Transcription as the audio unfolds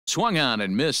Swung on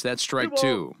and missed. That's strike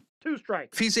two. 2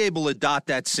 strikes. If he's able to dot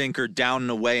that sinker down and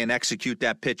away and execute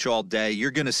that pitch all day, you're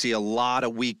going to see a lot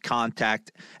of weak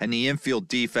contact, and the infield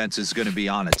defense is going to be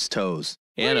on its toes.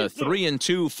 And a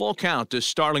 3-2 full count to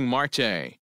Starling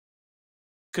Marte.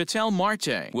 Ketel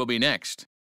Marte will be next.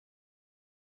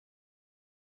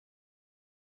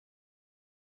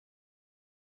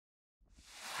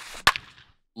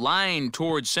 Line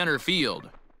towards center field.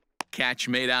 Catch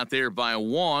made out there by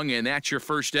Wong, and that's your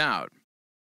first out.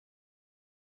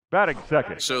 Batting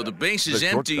second. So the base is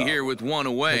empty here with one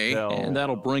away, and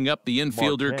that'll bring up the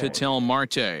infielder Ketel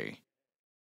Marte.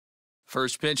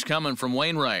 First pitch coming from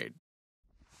Wainwright.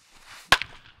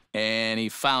 And he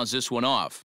fouls this one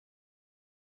off.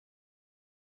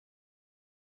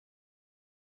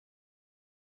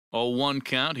 Oh, 1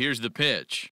 count. Here's the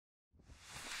pitch.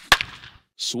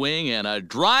 Swing and a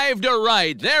drive to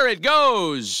right. There it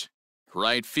goes.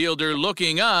 Right fielder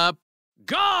looking up.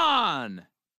 Gone!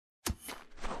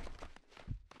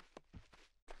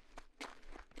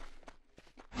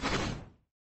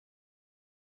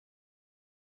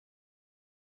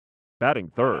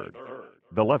 Batting third,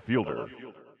 the left fielder,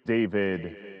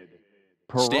 David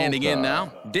Peralta. Standing in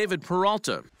now, David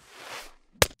Peralta.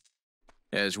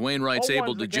 As Wainwright's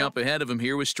able to jump ahead of him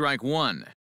here with strike one.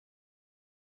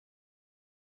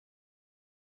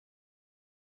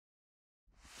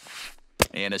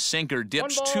 And a sinker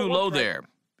dips too low there.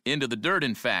 Into the dirt,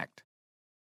 in fact.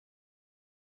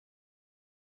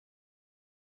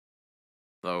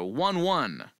 The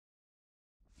 1-1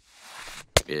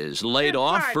 is laid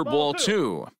off for ball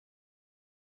two.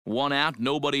 1 out,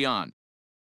 nobody on.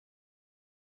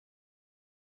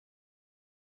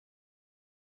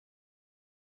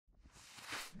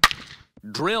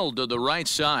 Drilled to the right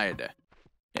side.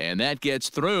 And that gets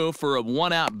through for a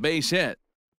 1-out base hit.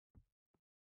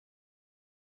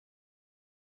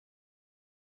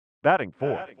 Batting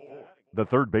fourth, the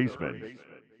third baseman,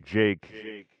 Jake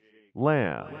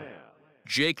Lamb.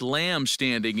 Jake Lamb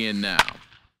standing in now.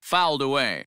 Fouled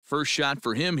away. First shot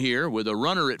for him here with a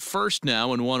runner at first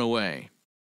now and 1 away.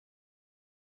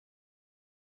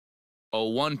 A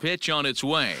 1 pitch on its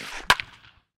way.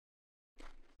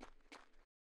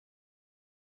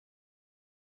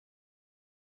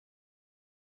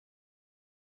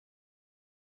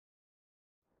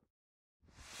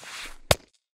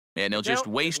 And he'll just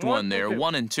waste one there,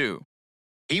 1-2.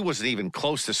 He wasn't even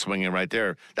close to swinging right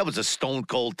there. That was a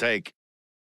stone-cold take.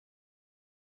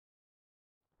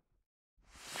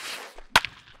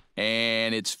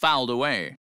 And it's fouled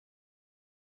away.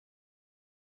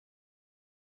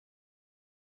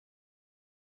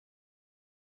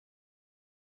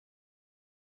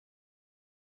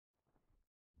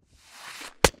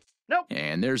 Nope.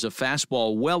 And there's a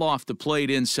fastball well off the plate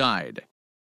inside.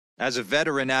 As a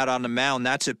veteran out on the mound,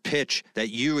 that's a pitch that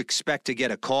you expect to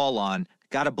get a call on.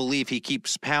 Got to believe he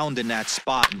keeps pounding that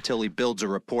spot until he builds a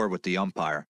rapport with the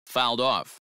umpire. Fouled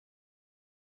off.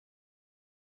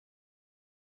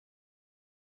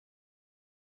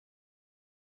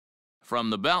 From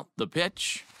the belt, the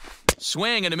pitch.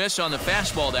 Swing and a miss on the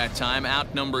fastball that time,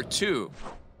 out number 2.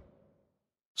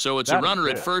 So it's a runner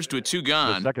at first with 2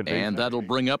 gone, and that'll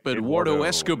bring up Eduardo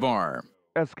Escobar.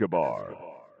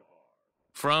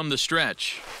 From the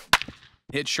stretch.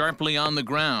 Hit sharply on the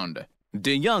ground.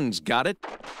 DeYoung's got it.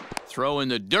 Throw in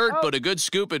the dirt, but a good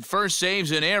scoop at first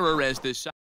saves an error as this.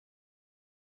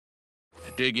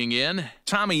 Digging in,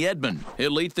 Tommy Edman.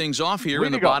 He'll lead things off here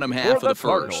in the bottom half of the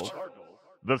first.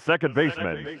 The second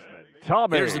baseman,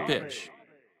 Tommy. Here's the pitch.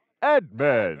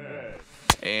 Edman.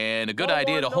 And a good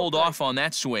idea to hold off on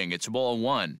that swing. It's ball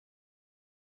 1.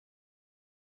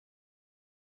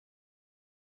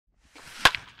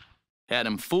 Had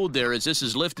him fooled there as this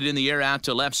is lifted in the air out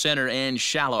to left center and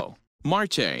shallow.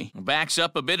 Marte backs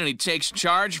up a bit and he takes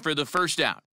charge for the first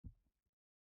out.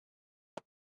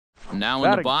 Now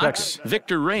in the box,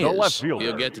 Victor Reyes.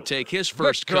 He'll get to take his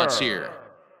first cuts here.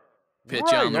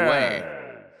 Pitch on the way.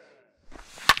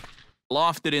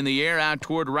 Lofted in the air out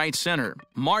toward right center.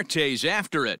 Marte's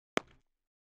after it.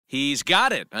 He's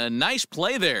got it. A nice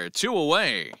play there. 2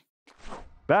 away.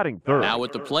 Batting third. Now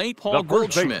at the plate, Paul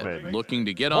Goldschmidt looking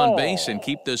to get on base and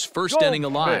keep this first inning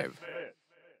alive.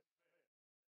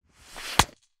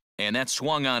 And that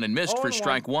swung on and missed for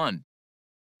strike 1.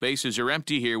 Bases are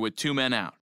empty here with 2 men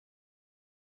out.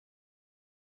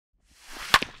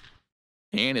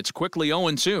 And it's quickly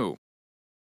 0-2.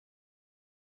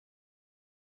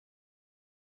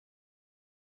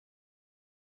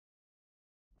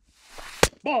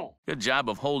 Ball. Good job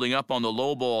of holding up on the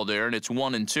low ball there, and it's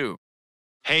 1-2.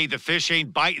 Hey, the fish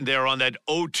ain't biting there on that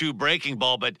 0-2 breaking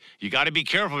ball, but you got to be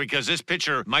careful because this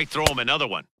pitcher might throw him another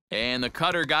one. And the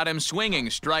cutter got him swinging.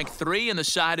 Strike 3, and the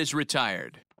side is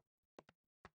retired.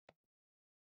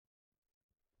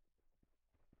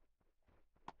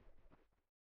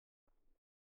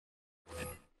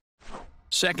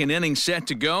 Second inning set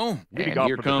to go. And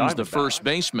here comes the first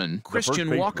baseman,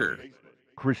 Christian Walker.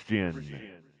 Christian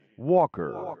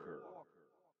Walker.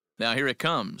 Now here it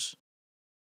comes.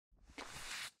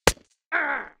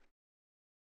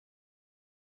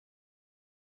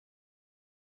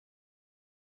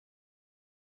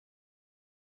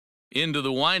 Into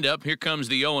the windup. Here comes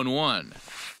the 0-1.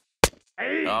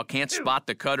 Oh, can't spot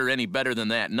the cutter any better than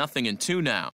that. 0-2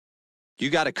 now. You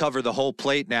got to cover the whole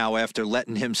plate now after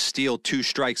letting him steal 2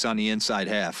 strikes on the inside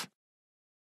half.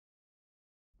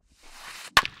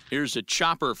 Here's a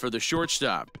chopper for the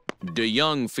shortstop.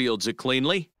 DeYoung fields it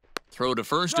cleanly. Throw to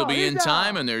first will be in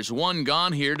time, and there's 1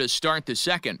 gone here to start the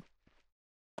second.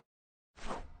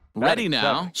 Ready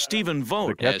now, Stephen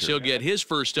Vogt, as he'll get his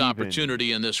first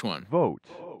opportunity in this one. Vogt.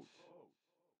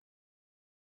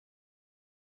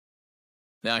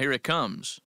 Now here it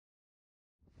comes.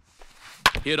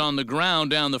 Hit on the ground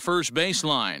down the first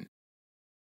baseline.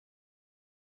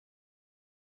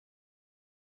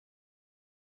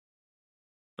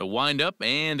 The windup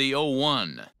and the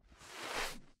 0-1.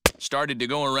 Started to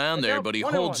go around there, but he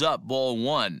holds up ball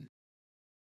 1.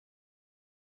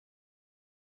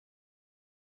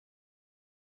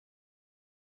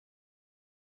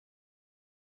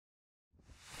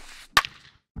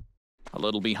 A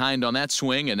little behind on that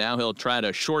swing, and now he'll try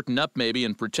to shorten up maybe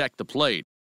and protect the plate.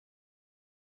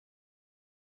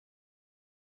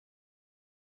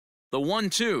 The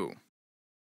 1-2.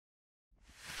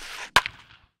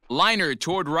 Liner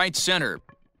toward right center.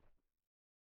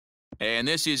 And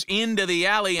this is into the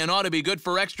alley and ought to be good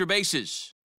for extra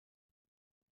bases.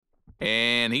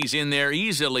 And he's in there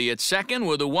easily at second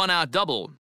with a 1-out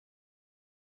double.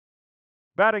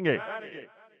 Batting 8th,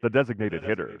 the designated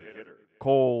hitter,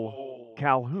 Cole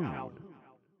Calhoun.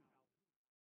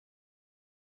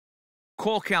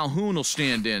 Cole Calhoun will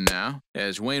stand in now,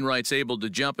 as Wainwright's able to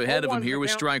jump ahead of him here with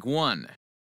strike 1.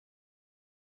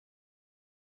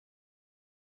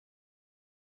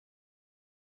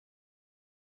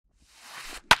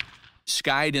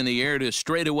 Skied in the air to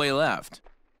straightaway left.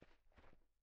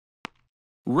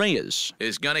 Reyes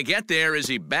is going to get there as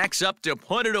he backs up to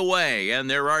put it away, and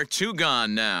there are 2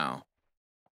 gone now.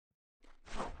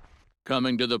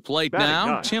 Coming to the plate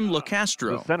now, Tim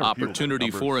LeCastro. Opportunity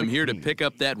for him here to pick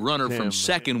up that runner from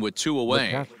second with 2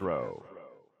 away.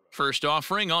 First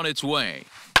offering on its way.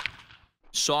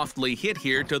 Softly hit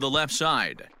here to the left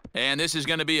side. And this is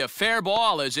going to be a fair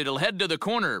ball as it'll head to the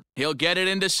corner. He'll get it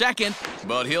into second,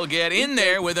 but he'll get in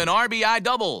there with an RBI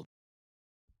double.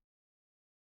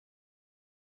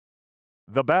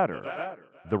 The batter,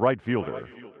 the right fielder,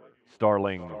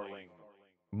 Starling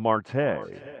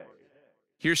Marte.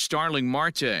 Here's Starling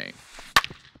Marte.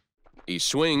 He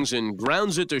swings and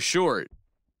grounds it to short.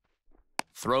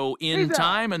 Throw in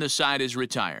time, and the side is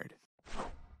retired.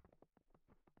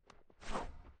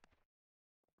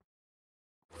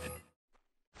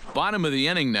 Bottom of the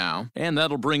inning now, and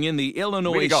that'll bring in the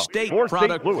Illinois State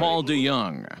product, Paul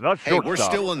DeYoung. Hey, we're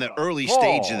still in the early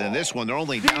stages in this one. They're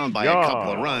only down by a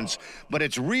couple of runs, but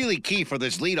it's really key for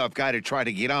this leadoff guy to try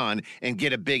to get on and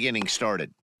get a big inning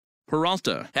started.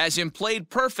 Peralta has him played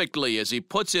perfectly as he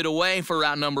puts it away for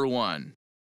out number 1.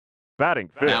 Batting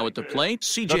 5th. Now at the plate,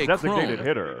 C.J. The designated Cron.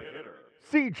 hitter,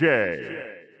 C.J.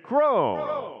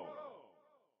 Cron.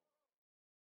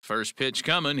 First pitch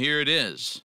coming, here it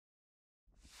is.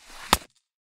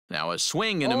 Now a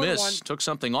swing and a miss. Took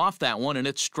something off that one, and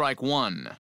it's strike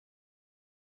 1.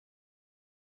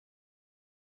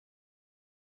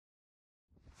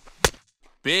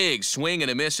 Big swing and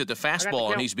a miss at the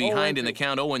fastball, and he's behind in the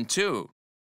count 0-2.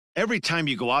 Every time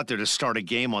you go out there to start a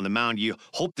game on the mound, you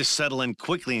hope to settle in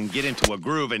quickly and get into a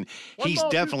groove, and he's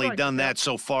definitely done that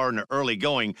so far in the early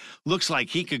going. Looks like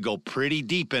he could go pretty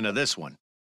deep into this one.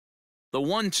 The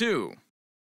 1-2.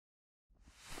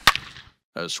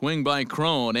 A swing by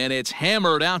Cron, and it's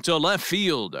hammered out to left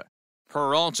field.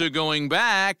 Peralta going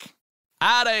back.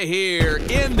 Out of here,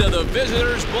 into the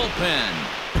visitors'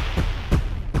 bullpen.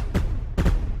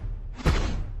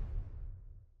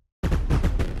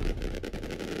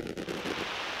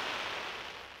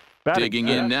 Digging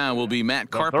in now will be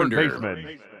Matt Carpenter. Third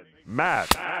baseman,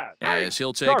 Matt. As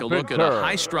he'll take a look at a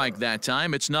high strike that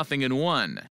time. It's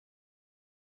 0-1.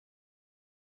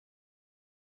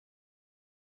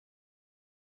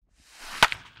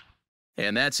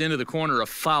 And that's into the corner, a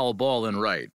foul ball and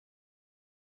right.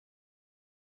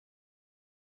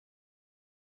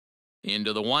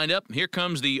 Into the windup. Here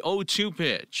comes the 0-2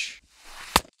 pitch.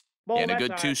 Ball And a that good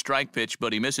time. two-strike pitch,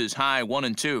 but he misses high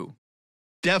 1-2.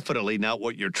 Definitely not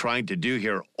what you're trying to do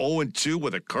here. 0-2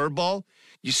 with a curveball.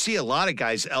 You see a lot of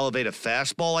guys elevate a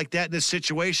fastball like that in this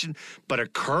situation, but a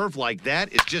curve like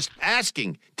that is just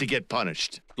asking to get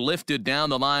punished. Lifted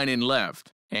down the line in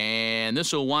left. And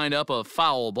this will wind up a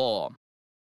foul ball.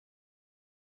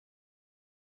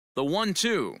 The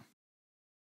 1-2.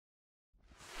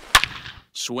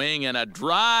 Swing and a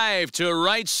drive to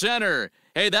right center.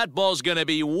 Hey, that ball's going to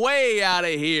be way out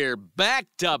of here.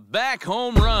 Back-to-back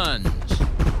home runs.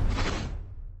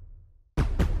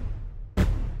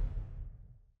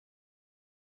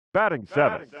 Batting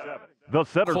seventh, the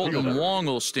center Colton fielder, Wong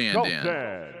will stand in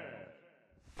Colton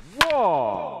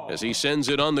Wong. as he sends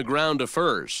it on the ground to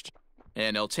first.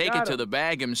 And he'll take it to the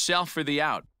bag himself for the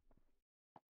out.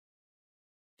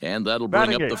 And that'll bring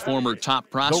Batting up the eighth, former top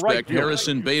right prospect, fielder,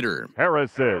 Harrison Bader.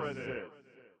 Harrison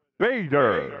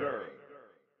Bader.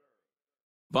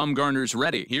 Bumgarner's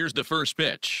ready. Here's the first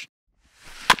pitch.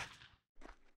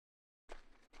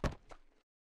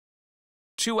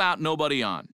 2 out, nobody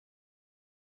on.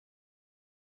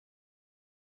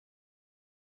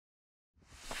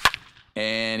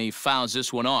 And he fouls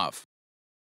this one off.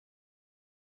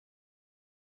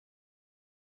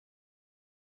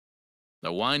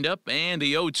 The windup and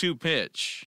the 0-2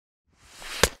 pitch.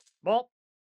 Ball.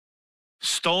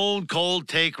 Stone cold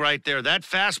take right there. That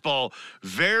fastball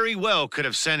very well could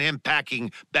have sent him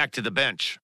packing back to the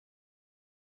bench.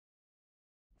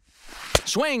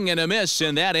 Swing and a miss,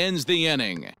 and that ends the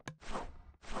inning.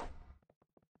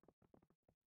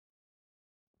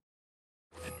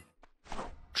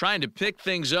 Trying to pick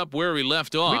things up where he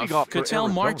left off, Ketel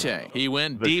Marte. He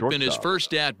went deep in his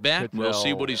first at-bat. We'll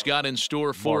see what he's got in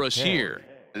store for us here.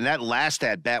 And that last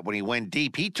at-bat when he went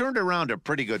deep, he turned around a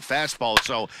pretty good fastball.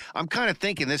 So I'm kind of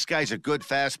thinking this guy's a good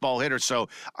fastball hitter. So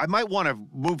I might want to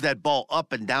move that ball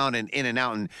up and down and in and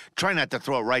out and try not to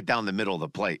throw it right down the middle of the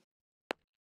plate.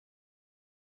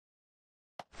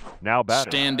 Now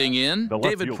batting, standing in,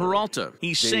 David fielder, Peralta.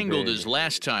 He singled David his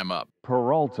last time up.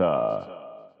 Peralta.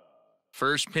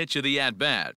 First pitch of the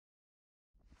at-bat.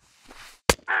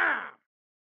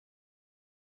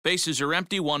 Bases are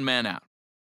empty, 1 man out.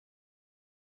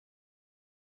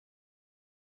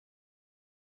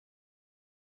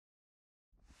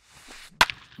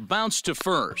 Bounce to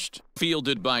first.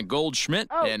 Fielded by Goldschmidt,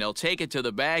 and he'll take it to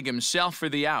the bag himself for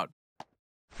the out.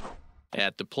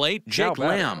 At the plate, Jake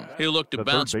Lamb. He looked to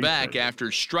bounce back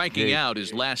after striking out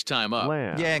his last time up.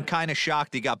 Yeah, and kind of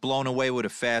shocked he got blown away with a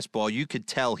fastball. You could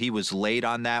tell he was late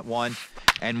on that one,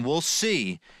 and we'll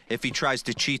see if he tries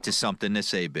to cheat to something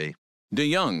this AB.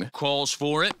 DeYoung calls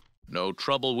for it. No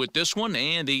trouble with this one,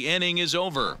 and the inning is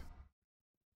over.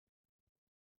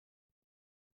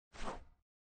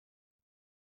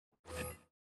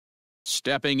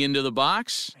 Stepping into the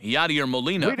box, Yadier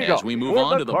Molina as we move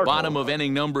on to the bottom of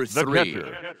inning number 3.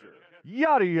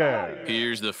 Yadier.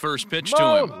 Here's the first pitch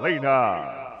to him.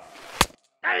 Molina.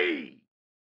 Hey!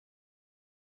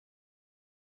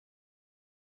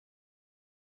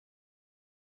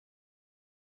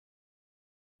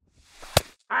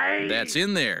 That's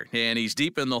in there, and he's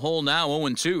deep in the hole now,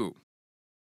 0-2.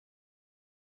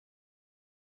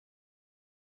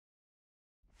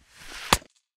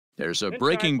 There's a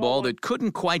breaking ball that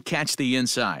couldn't quite catch the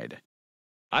inside.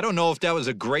 I don't know if that was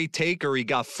a great take or he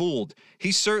got fooled.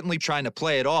 He's certainly trying to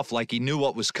play it off like he knew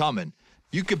what was coming.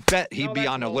 You could bet he'd be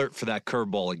on alert for that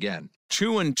curveball again.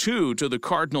 2-2 to the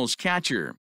Cardinals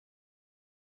catcher.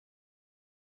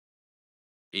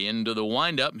 Into the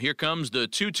windup, here comes the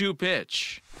 2-2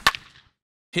 pitch.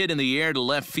 Hit in the air to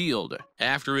left field.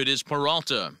 After it is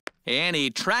Peralta. And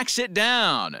he tracks it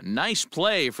down. Nice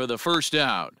play for the first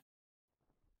out.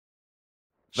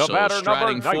 The batter,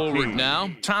 striding number 19, forward now,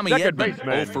 Tommy second Edman.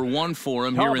 baseman, 0 for 1 for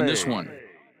him here in this one.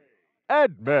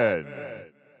 Edman.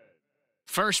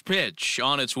 First pitch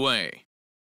on its way.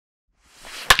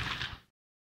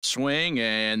 Swing,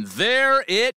 and there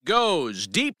it goes.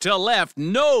 Deep to left.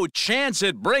 No chance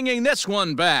at bringing this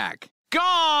one back.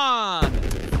 Gone!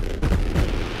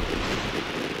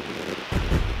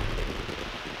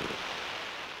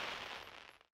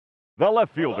 The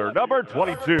left fielder, number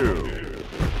 22,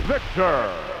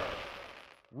 Victor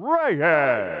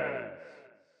Reyes.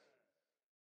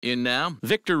 In now,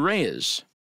 Victor Reyes.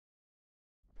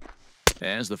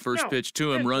 As the first pitch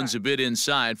to him runs a bit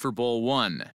inside for ball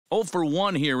 1. 0 for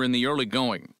 1 here in the early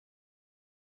going.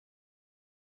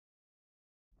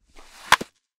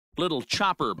 Little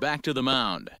chopper back to the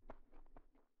mound.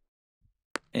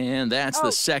 And that's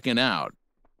the second out.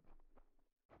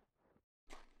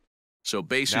 So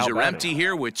bases are empty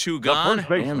here with 2 gone,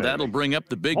 and that'll bring up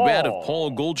the big bat of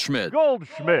Paul Goldschmidt.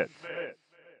 Goldschmidt.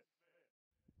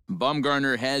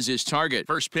 Bumgarner has his target.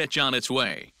 First pitch on its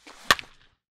way.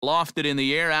 Lofted in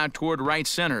the air out toward right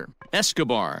center.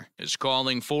 Escobar is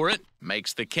calling for it,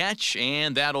 makes the catch,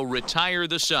 and that'll retire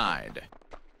the side.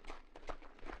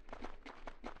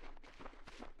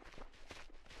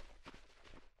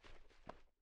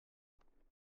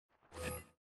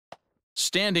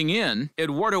 Standing in,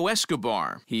 Eduardo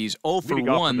Escobar. He's 0 for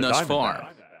 1 thus far.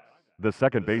 The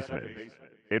second baseman,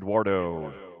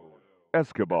 Eduardo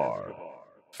Escobar.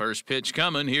 First pitch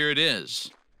coming, here it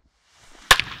is.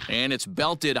 And it's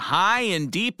belted high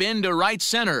and deep into right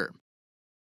center.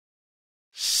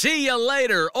 See you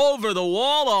later, over the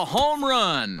wall, a home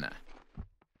run.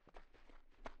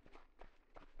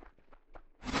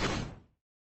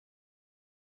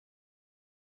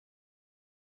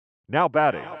 Now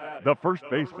batting, the first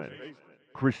baseman,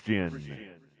 Christian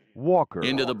Walker.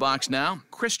 Into the box now,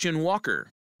 Christian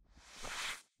Walker.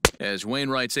 As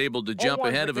Wainwright's able to jump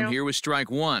ahead of him here with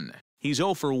strike one. He's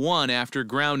 0 for 1 after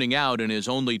grounding out in his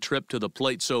only trip to the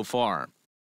plate so far.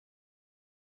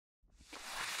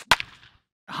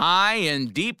 High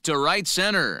and deep to right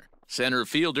center. Center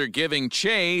fielder giving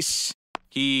chase.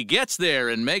 He gets there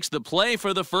and makes the play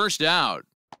for the first out.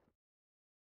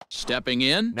 Stepping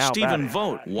in, now Stephen batting.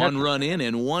 Vogt. One run in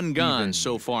and one gone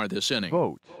so far this inning.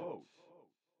 Vogt.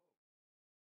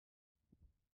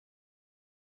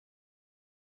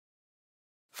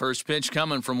 First pitch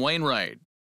coming from Wainwright.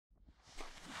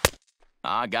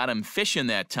 Got him fishing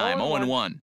that time.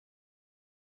 0-1.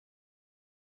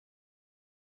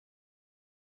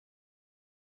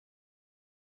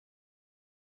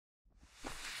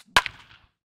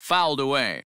 Fouled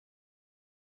away.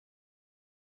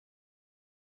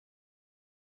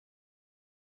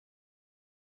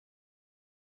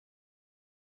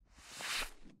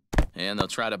 And they'll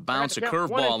try to bounce a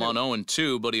curveball on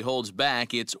 0-2, but he holds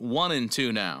back. It's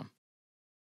 1-2 now.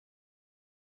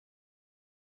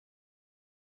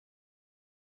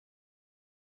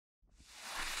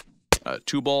 A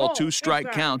 2-ball,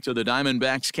 2-strike count to the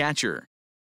Diamondbacks catcher.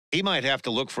 He might have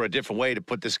to look for a different way to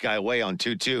put this guy away on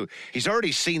 2-2. He's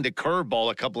already seen the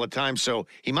curveball a couple of times, so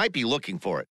he might be looking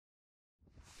for it.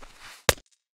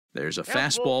 There's a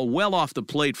fastball well off the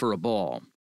plate for a ball.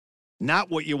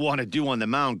 Not what you want to do on the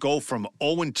mound, go from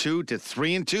 0-2 to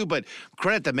 3-2, but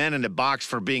credit the man in the box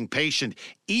for being patient,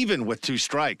 even with 2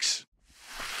 strikes.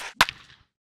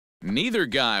 Neither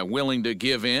guy willing to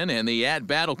give in, and the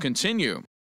at-bat will continue.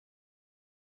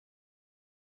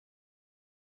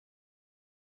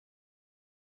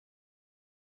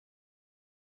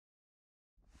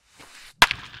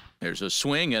 There's a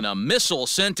swing and a missile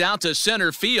sent out to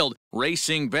center field.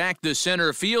 Racing back the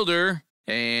center fielder.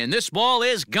 And this ball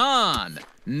is gone.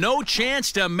 No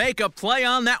chance to make a play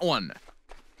on that one.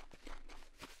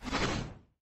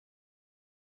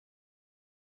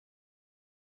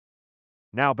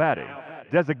 Now batting,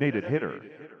 designated hitter,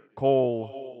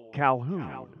 Cole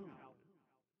Calhoun.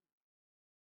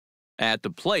 At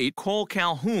the plate, Cole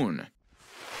Calhoun.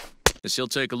 As he'll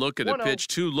take a look at a pitch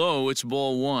too low, it's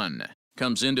ball 1.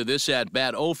 Comes into this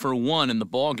at-bat 0 for 1 in the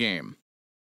ballgame.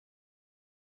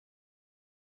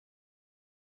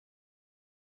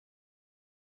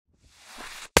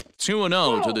 Two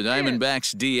 2-0 to the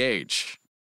Diamondbacks DH.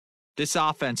 This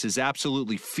offense is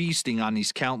absolutely feasting on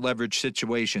these count leverage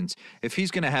situations. If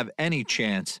he's going to have any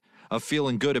chance of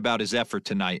feeling good about his effort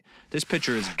tonight, this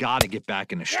pitcher has got to get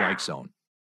back in the strike zone.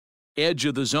 Edge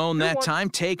of the zone that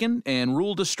time taken and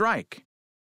ruled a strike.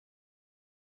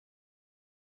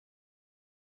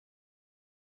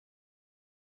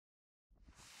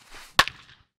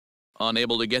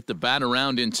 Unable to get the bat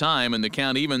around in time, and the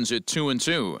count evens at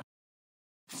 2-2.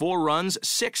 4 runs,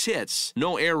 6 hits.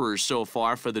 No errors so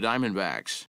far for the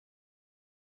Diamondbacks.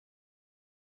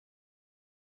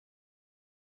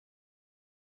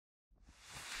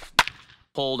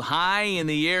 Pulled high in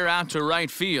the air out to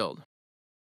right field.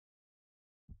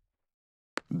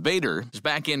 Bader is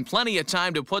back in plenty of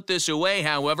time to put this away,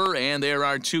 however, and there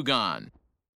are 2 gone.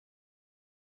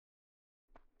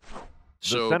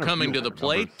 So coming to the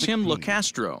plate, Tim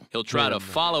LeCastro. He'll try to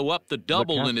follow up the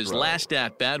double in his last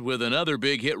at-bat with another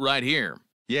big hit right here.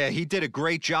 Yeah, he did a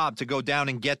great job to go down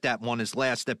and get that one his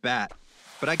last at-bat.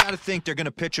 But I got to think they're going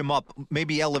to pitch him up,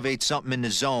 maybe elevate something in the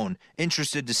zone.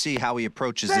 Interested to see how he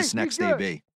approaches this next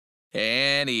AB.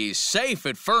 And he's safe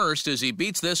at first as he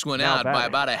beats this one out by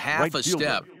about a half a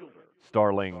step.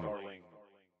 Starling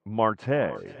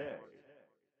Marte.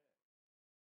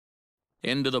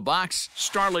 Into the box,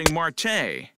 Starling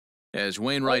Marte. As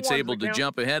Wainwright's able to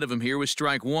jump ahead of him here with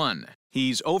strike 1.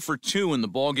 He's 0 for 2 in the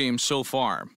ballgame so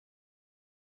far.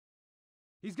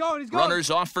 He's going.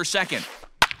 Runners off for second.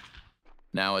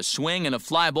 Now a swing and a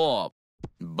fly ball.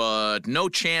 but no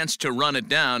chance to run it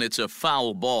down. It's a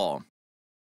foul ball.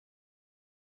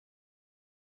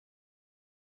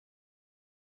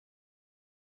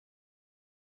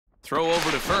 Throw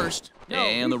over to first,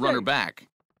 and the runner back.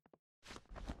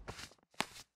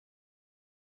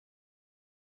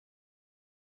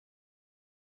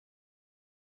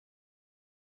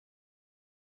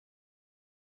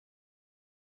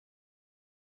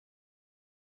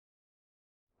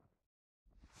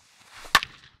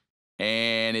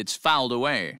 And it's fouled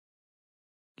away.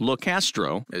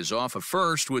 LeCastro is off of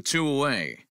first with 2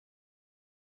 away.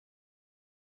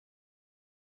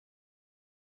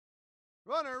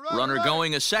 Runner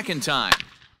going a second time.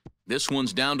 This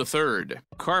one's down to third.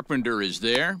 Carpenter is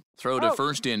there. Throw to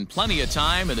first in plenty of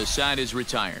time, and the side is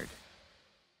retired.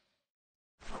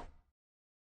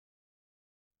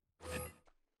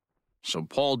 So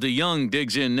Paul DeYoung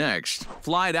digs in next.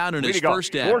 Flied out in his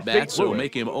first at-bat, so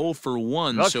make him 0 for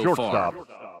 1 so far.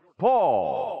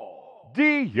 Paul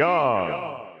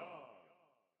DeYoung.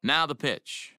 Now the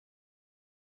pitch.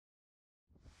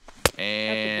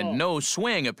 And no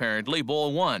swing, apparently.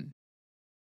 Ball 1.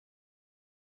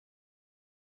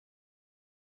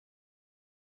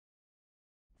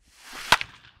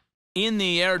 In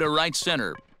the air to right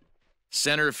center.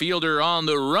 Center fielder on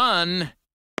the run.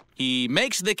 He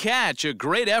makes the catch. A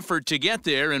great effort to get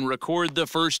there and record the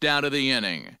first out of the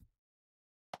inning.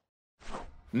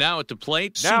 Now at the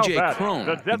plate, C.J.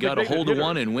 Cron. He got a hold of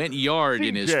one and went yard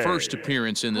in his first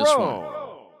appearance in this one.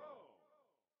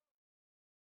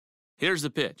 Here's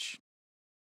the pitch.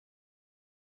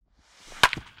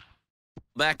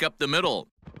 Back up the middle.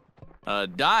 A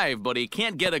dive, but he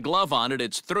can't get a glove on it.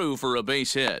 It's through for a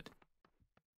base hit.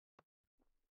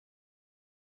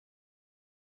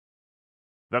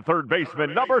 The third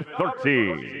baseman, number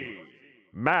 13,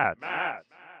 Matt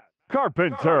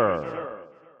Carpenter.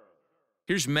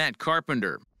 Here's Matt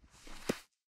Carpenter.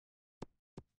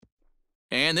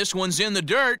 And this one's in the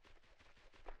dirt.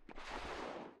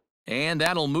 And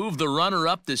that'll move the runner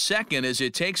up to second as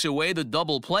it takes away the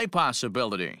double play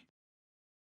possibility.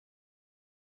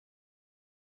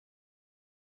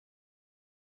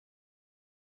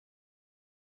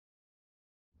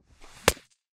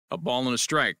 A ball and a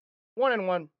strike.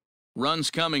 1-1. Runs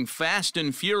coming fast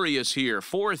and furious here.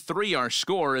 4-3 our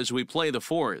score as we play the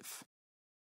fourth.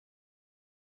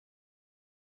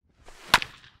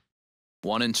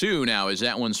 1-2 now as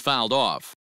that one's fouled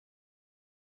off.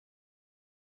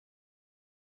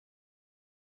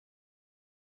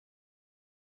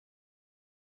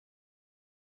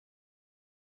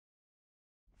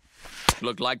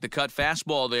 Looked like the cut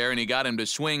fastball there, and he got him to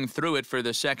swing through it for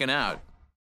the second out.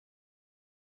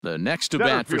 The next to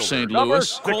bat for St.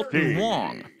 Louis, Colton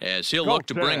Wong, as he'll look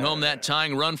to bring home that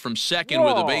tying run from second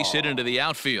with a base hit into the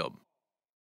outfield.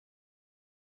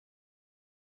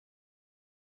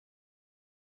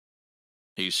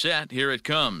 He's set. Here it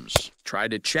comes.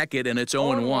 Tried to check it, and it's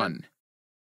 0-1.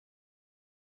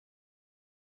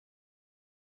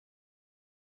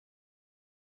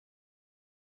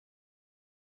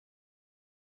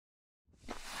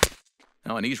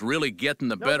 Oh, and he's really getting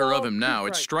the better of him now.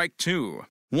 It's strike 2.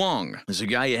 Wong is a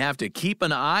guy you have to keep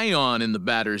an eye on in the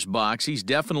batter's box. He's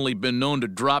definitely been known to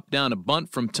drop down a bunt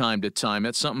from time to time.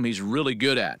 That's something he's really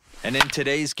good at. And in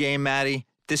today's game, Matty,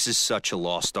 this is such a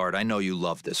lost art. I know you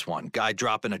love this one. Guy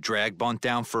dropping a drag bunt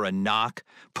down for a knock,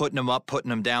 putting him up,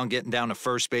 putting him down, getting down to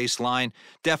first base line,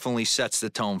 definitely sets the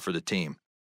tone for the team.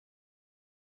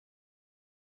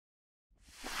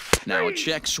 Now a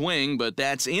check swing, but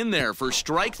that's in there for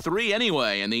strike 3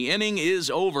 anyway, and the inning is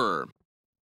over.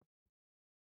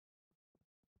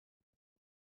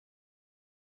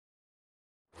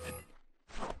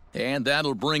 And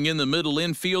that'll bring in the middle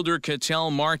infielder, Ketel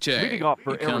Marte. He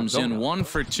comes in 1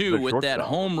 for 2 with that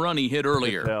home run he hit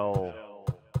earlier. Ketel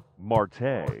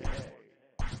Marte.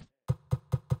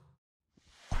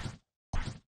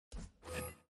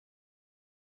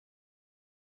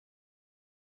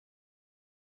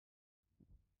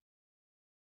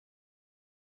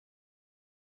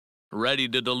 Ready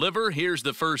to deliver. Here's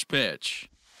the first pitch.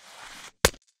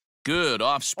 Good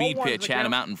off-speed pitch. Had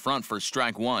him out in front for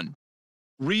strike 1.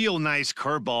 Real nice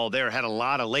curveball there. Had a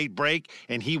lot of late break,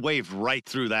 and he waved right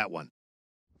through that one.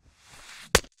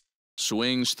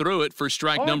 Swings through it for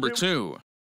strike number 2.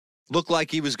 Looked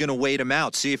like he was going to wait him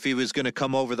out, see if he was going to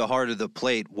come over the heart of the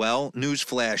plate. Well,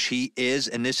 newsflash, he is,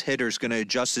 and this hitter's going to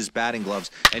adjust his batting gloves,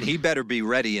 and he better be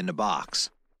ready in the box.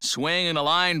 Swing and a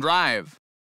line drive,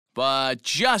 but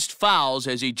just fouls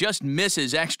as he just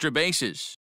misses extra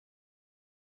bases.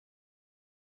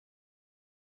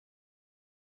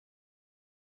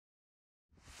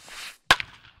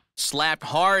 slapped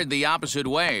hard the opposite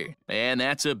way. And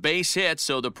that's a base hit,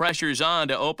 so the pressure's on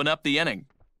to open up the inning.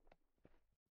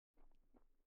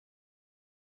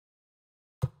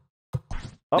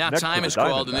 Now time is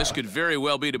called, and this could very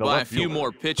well be to buy a few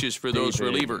more pitches for those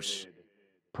relievers.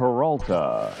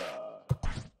 Peralta.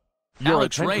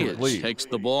 Alex Reyes takes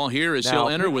the ball here as he'll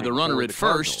enter with a runner at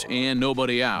first and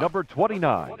nobody out. Number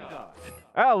 29,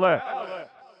 Alex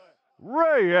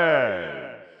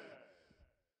Reyes.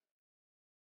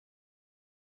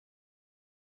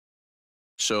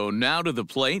 So now to the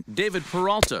plate, David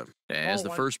Peralta. As the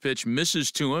first pitch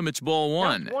misses to him, it's ball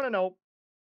one. 1-0.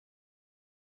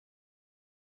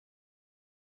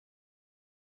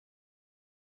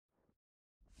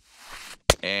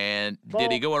 And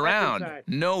did he go around?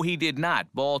 No, he did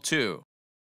not. Ball two.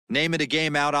 Name of the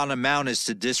game out on the mound is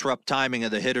to disrupt timing of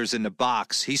the hitters in the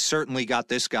box. He's certainly got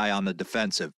this guy on the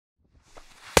defensive.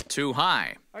 Too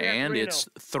high. And it's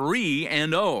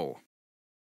 3-0.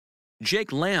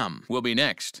 Jake Lamb will be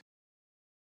next.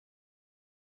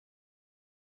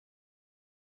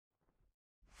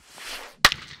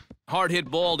 Hard hit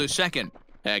ball to second.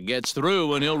 That gets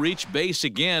through, and he'll reach base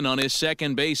again on his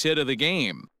second base hit of the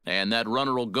game. And that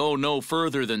runner will go no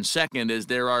further than second as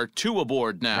there are two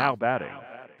aboard now. Now batting,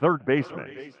 third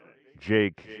baseman,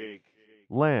 Jake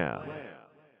Lamb.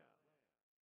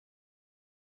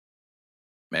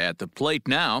 At the plate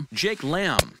now, Jake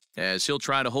Lamb, as he'll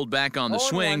try to hold back on the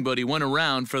swing, but he went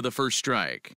around for the first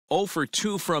strike. 0 for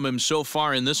 2 from him so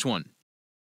far in this one.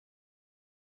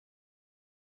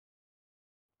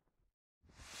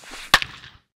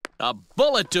 A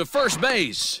bullet to first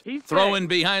base. Throwing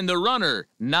behind the runner.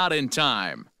 Not in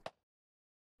time.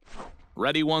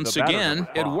 Ready once again,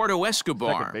 Eduardo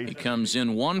Escobar. He comes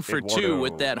in 1 for 2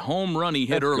 with that home run he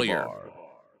hit earlier.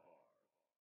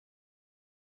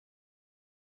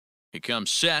 He comes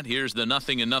set. Here's the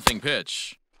 0-0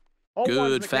 pitch.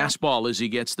 Good fastball as he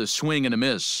gets the swing and a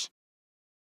miss.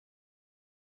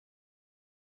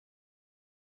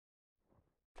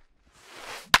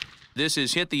 This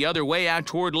is hit the other way out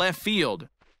toward left field.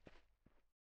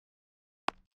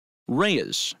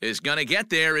 Reyes is going to get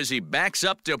there as he backs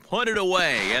up to put it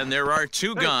away, and there are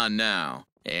two gone now.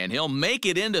 And he'll make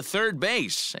it into third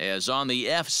base as on the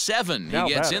F7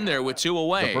 he gets in there with 2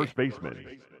 away. The first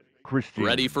baseman, Christian.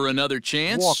 Ready for another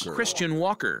chance? Walker. Christian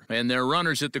Walker. And their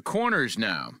runners at the corners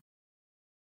now.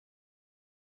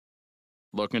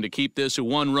 Looking to keep this a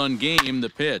 1-run game, the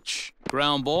pitch.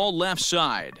 Ground ball left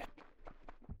side.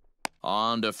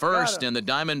 On to first, and the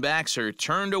Diamondbacks are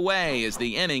turned away as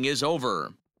the inning is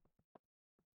over.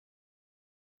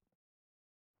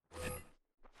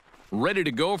 Ready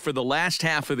to go for the last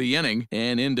half of the inning,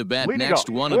 and in to bat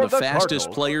next, one of the fastest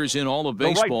players in all of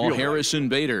baseball, Harrison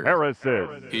Bader.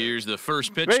 Here's the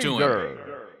first pitch to him.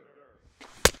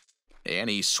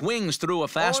 And he swings through a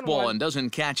fastball and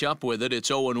doesn't catch up with it. It's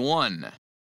 0-1.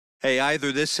 Hey,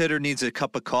 either this hitter needs a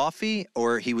cup of coffee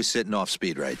or he was sitting off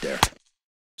speed right there.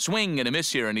 Swing and a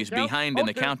miss here, and he's behind in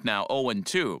the count now,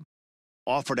 0-2.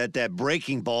 Offered at that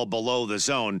breaking ball below the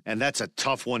zone, and that's a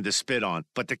tough one to spit on.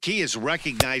 But the key is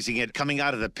recognizing it coming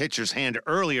out of the pitcher's hand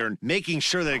earlier and making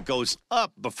sure that it goes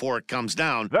up before it comes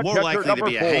down. More likely to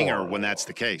be a hanger when that's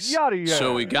the case.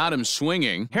 So he got him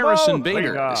swinging. Harrison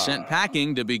Bader is sent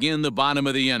packing to begin the bottom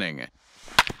of the inning.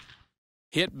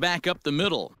 Hit back up the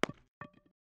middle.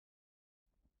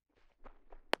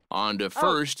 On to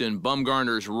first, and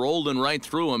Bumgarner's rolling right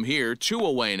through him here. 2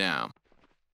 away now.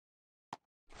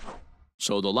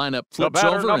 So the lineup flips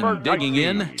over and digging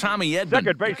in. Tommy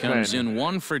Edman comes in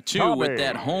 1 for 2 with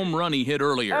that home run he hit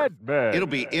earlier. It'll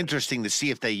be interesting to see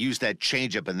if they use that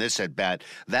changeup in this at-bat.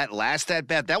 That last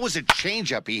at-bat, that was a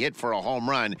changeup he hit for a home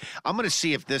run. I'm going to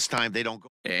see if this time they don't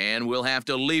go. And we'll have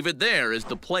to leave it there as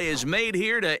the play is made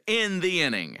here to end the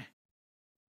inning.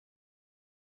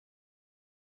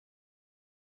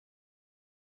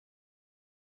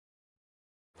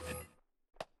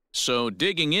 So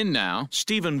digging in now,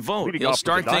 Stephen Vogt. He'll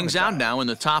start things out now in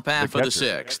the top half of the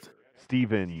 6th.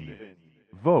 Stephen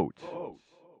Vogt.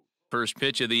 First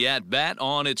pitch of the at-bat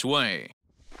on its way.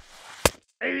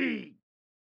 Hey.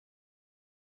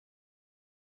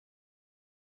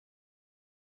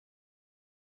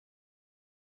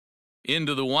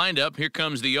 Into the windup, here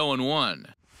comes the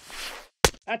 0-1.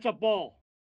 That's a ball.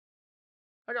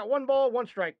 I got 1 ball, 1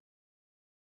 strike.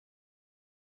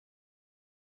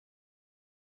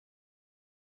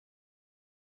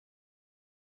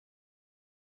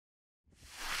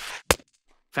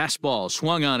 Fastball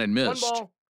swung on and missed. 1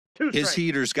 ball, 2 strikes. His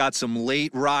heater's got some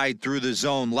late ride through the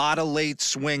zone. A lot of late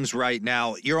swings right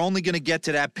now. You're only going to get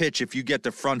to that pitch if you get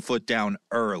the front foot down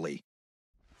early.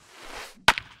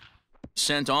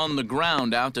 sent on the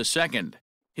ground out to second.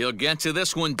 He'll get to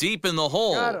this one deep in the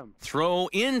hole. Throw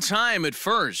in time at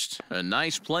first. A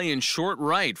nice play in short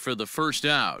right for the first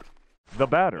out. The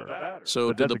batter.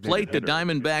 So to the plate, the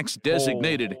Diamondbacks'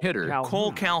 designated hitter,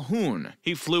 Cole Calhoun.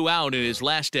 He flew out in his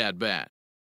last at-bat.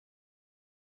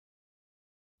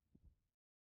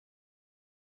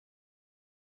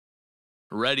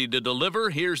 Ready to deliver.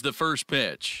 Here's the first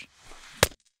pitch.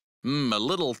 A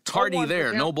little tardy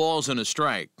there. No balls and a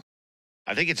strike.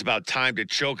 I think it's about time to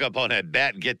choke up on that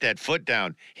bat and get that foot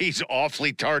down. He's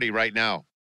awfully tardy right now.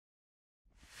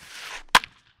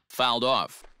 Fouled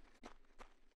off.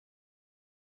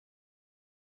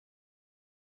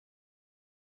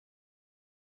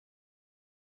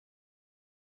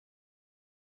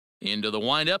 Into the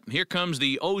windup. Here comes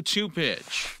the 0-2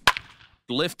 pitch.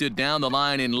 Lifted down the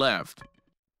line in left.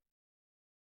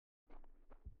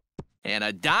 And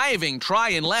a diving try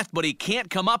in left, but he can't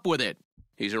come up with it.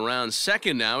 He's around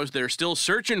second now as they're still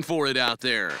searching for it out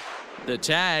there. The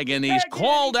tag, and he's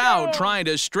called out trying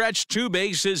to stretch 2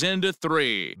 bases into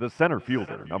 3. The center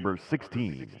fielder, number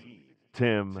 16,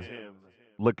 Tim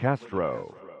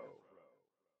LeCastro.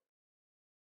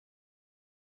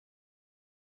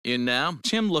 In now,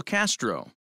 Tim LeCastro.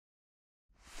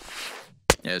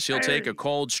 As he'll take a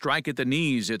called strike at the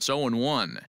knees, it's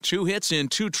 0-1. 2 hits in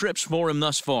 2 trips for him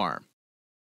thus far.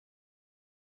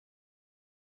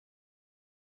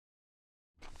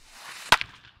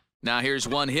 Now here's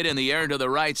one hit in the air to the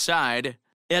right side.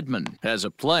 Edman has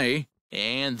a play,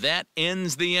 and that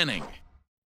ends the inning.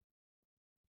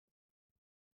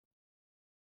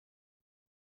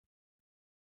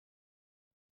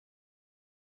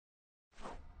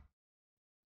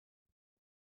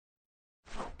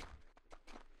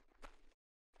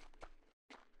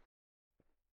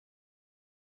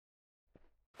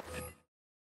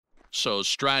 So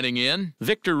striding in,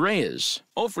 Victor Reyes,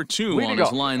 0 for 2 on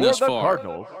his line thus far.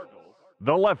 Cardinals,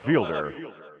 the left fielder,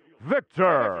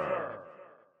 Victor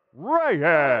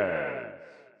Reyes.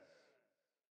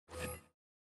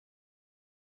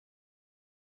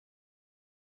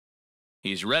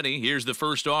 He's ready. Here's the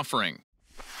first offering.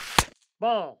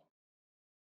 Ball.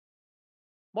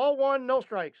 Ball 1, no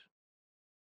strikes.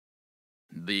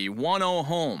 The 1-0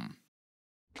 home.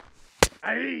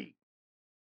 Aye.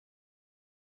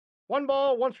 1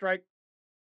 ball, 1 strike.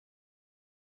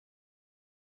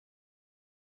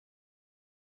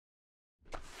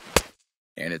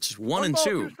 And it's 1 1 and ball,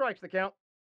 2. 2 strikes the count.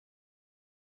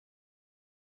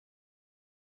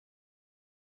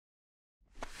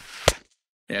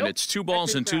 And it's 2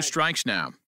 balls and 2 strikes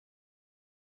now.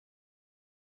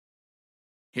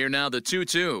 Here now the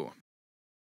 2-2.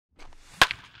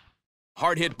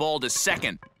 Hard hit ball to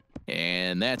second.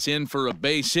 And that's in for a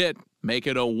base hit. Make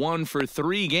it a 1 for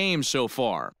 3 games so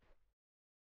far.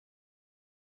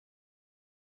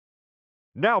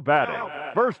 Now batting,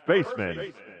 first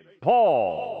baseman,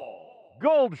 Paul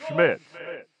Goldschmidt.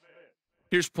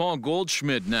 Here's Paul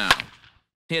Goldschmidt now.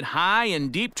 Hit high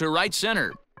and deep to right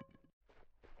center.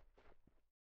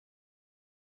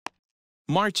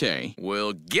 Marte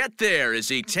will get there as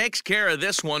he takes care of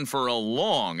this one for a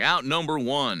long out, number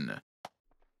 1.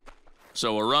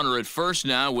 So a runner at first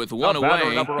now with 1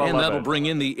 away, and that'll bring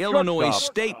in the Illinois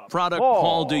State product,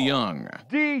 Paul DeYoung.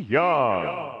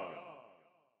 DeYoung.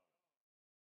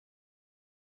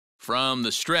 From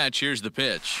the stretch, here's the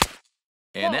pitch.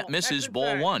 And that misses,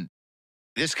 ball 1.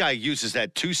 This guy uses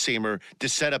that 2-seamer to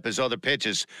set up his other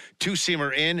pitches.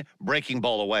 2-seamer in, breaking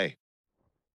ball away.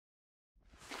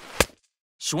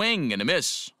 Swing and a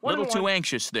miss. Little too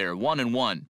anxious there,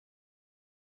 1-1.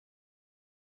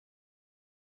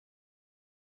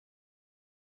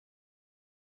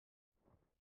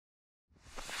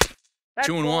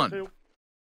 2-1.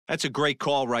 That's a great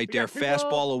call right there.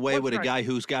 Fastball away with a guy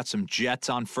who's got some jets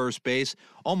on first base.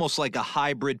 Almost like a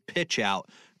hybrid pitch out.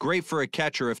 Great for a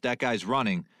catcher if that guy's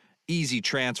running. Easy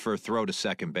transfer throw to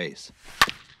second base.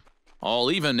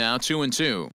 All even now,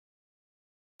 2-2.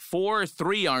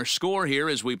 4-3 our score here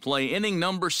as we play inning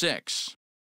number 6.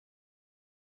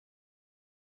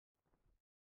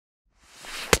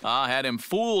 Had him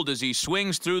fooled as he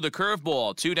swings through the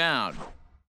curveball. 2 down.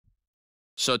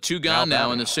 So 2 gone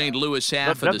now in the St. Louis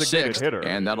half of the 6th,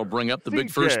 and that'll bring up the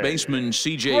big first baseman,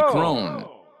 C.J. Cron.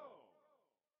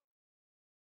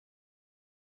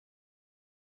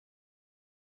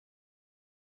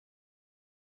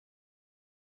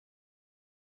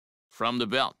 From the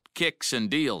belt, kicks and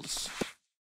deals.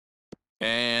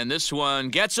 And this one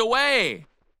gets away.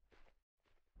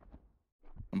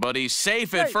 But he's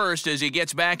safe at first as he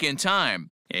gets back in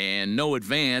time. And no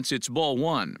advance, it's ball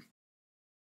 1.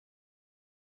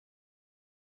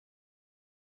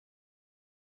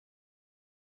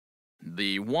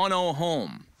 The 1-0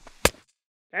 home.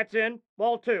 That's in.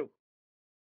 Ball 2.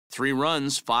 3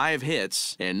 runs, 5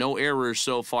 hits, and no errors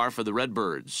so far for the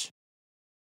Redbirds.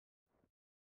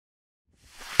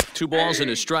 2 balls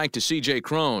and a strike to C.J.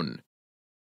 Crone.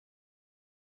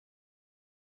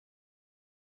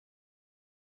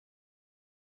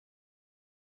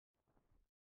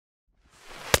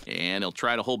 And he'll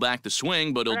try to hold back the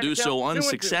swing, but he'll do so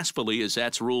unsuccessfully as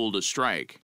that's ruled a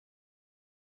strike.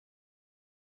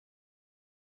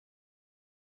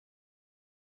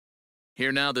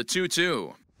 Here now the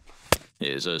 2-2.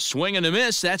 Is a swing and a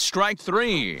miss. That's strike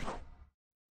 3.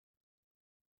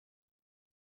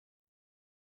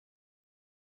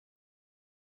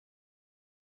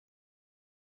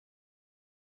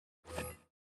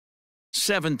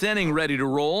 Seventh inning ready to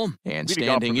roll. And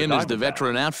standing in is the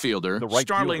veteran outfielder,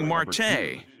 Starling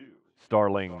Marte.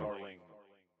 Starling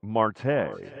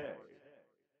Marte.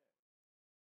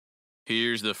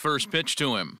 Here's the first pitch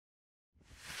to him.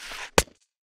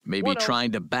 Maybe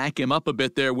trying to back him up a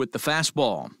bit there with the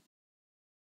fastball.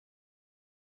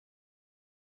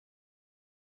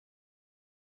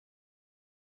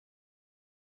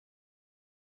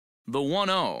 The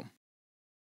 1-0.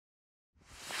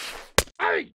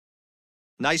 Hey!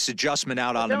 Nice adjustment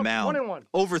out on the mound. 1-1.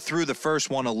 Overthrew the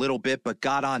first one a little bit, but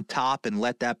got on top and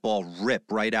let that ball rip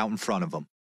right out in front of him.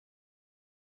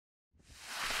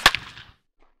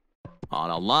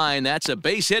 On a line, that's a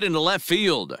base hit into left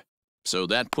field. So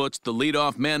that puts the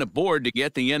leadoff man aboard to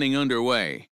get the inning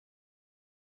underway.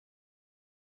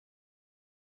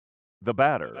 The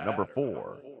batter, number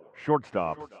 4,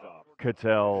 shortstop,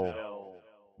 Ketel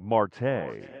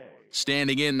Marte.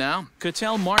 Standing in now,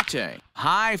 Ketel Marte.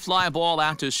 High fly ball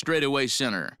out to straightaway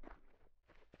center.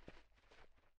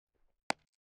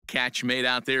 Catch made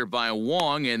out there by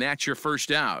Wong, and that's your first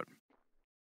out.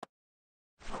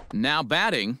 Now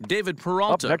batting, David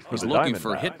Peralta is looking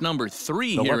for hit number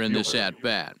 3 here in this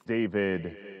at-bat.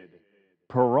 David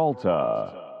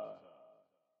Peralta.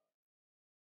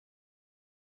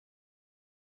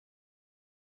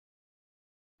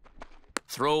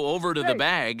 Throw over to the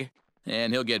bag,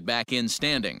 and he'll get back in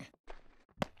standing.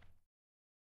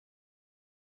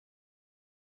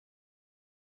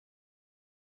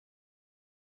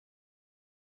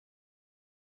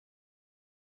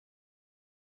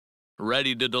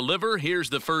 Ready to deliver. Here's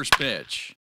the first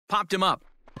pitch. Popped him up.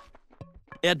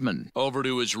 Edman over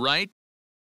to his right.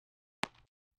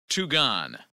 2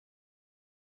 gone.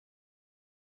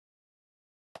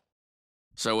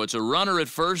 So it's a runner at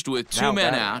first with 2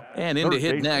 men out, and in to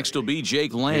hit next will be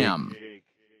Jake Lamb.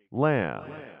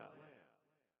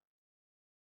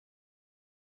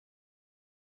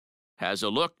 Has a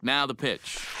look, now the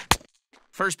pitch.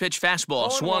 First pitch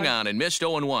fastball swung on and missed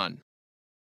 0-1.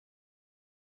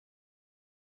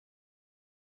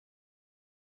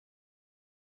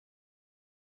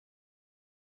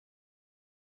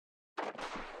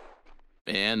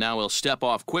 And now he'll step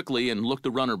off quickly and look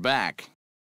the runner back.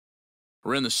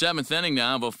 We're in the 7th inning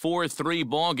now of a 4-3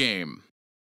 ball game.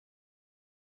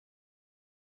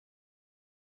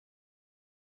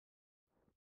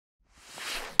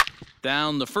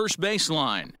 Down the first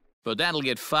baseline, but that'll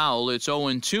get foul. It's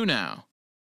 0-2 now.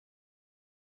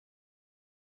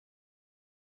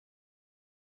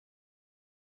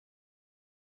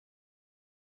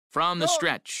 From the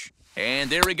stretch. And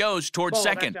there he goes towards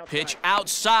second. Pitch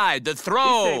outside. The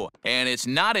throw. And it's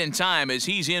not in time as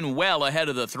he's in well ahead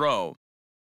of the throw.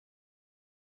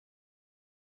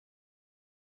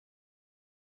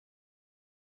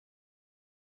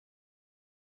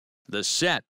 The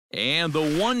set. And the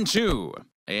 1-2.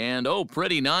 And, oh,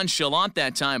 pretty nonchalant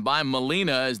that time by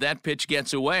Molina as that pitch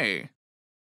gets away.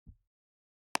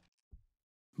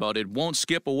 But it won't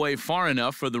skip away far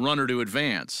enough for the runner to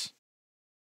advance.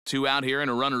 2 out here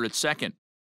and a runner at second.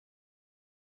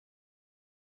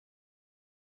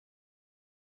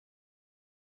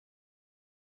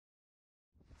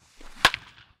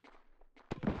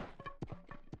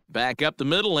 Back up the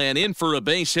middle and in for a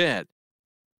base hit.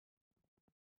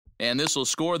 And this will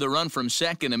score the run from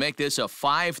second to make this a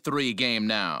 5-3 game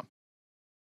now.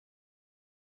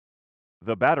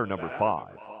 The batter, number 5,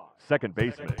 second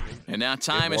baseman. And now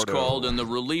time is called and the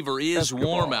reliever is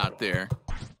warm out there.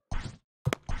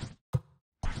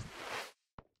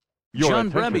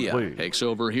 John Brebbia takes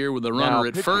over here with a runner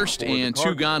at first and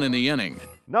 2 gone in the inning.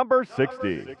 Number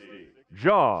 60,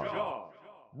 John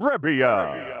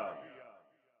Brebbia.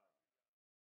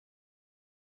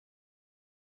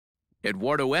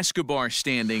 Eduardo Escobar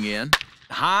standing in.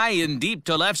 High and deep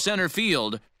to left center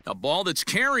field. A ball that's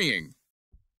carrying.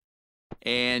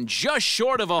 And just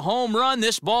short of a home run,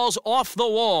 this ball's off the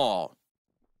wall.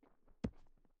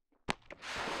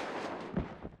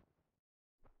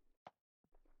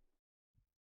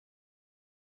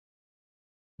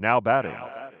 Now batting,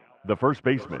 the first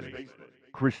baseman,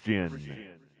 Christian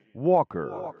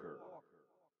Walker.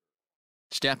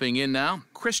 Stepping in now,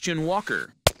 Christian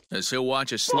Walker, as he'll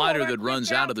watch a slider that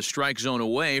runs out of the strike zone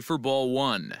away for ball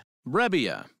one.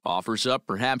 Brebbia offers up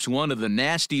perhaps one of the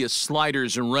nastiest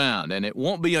sliders around, and it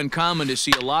won't be uncommon to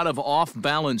see a lot of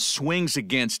off-balance swings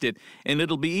against it, and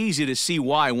it'll be easy to see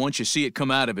why once you see it come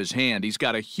out of his hand. He's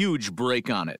got a huge break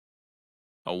on it.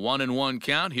 A 1-1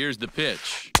 count. Here's the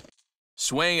pitch.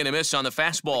 Swing and a miss on the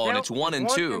fastball, and it's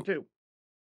 1-2.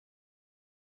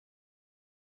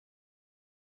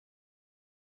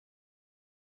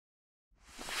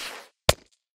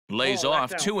 Lays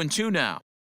off 2-2 now.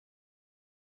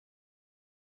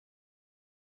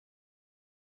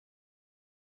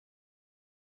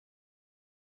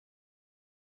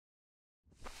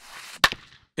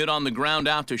 Hit on the ground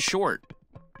out to short.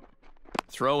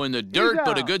 Throw in the dirt,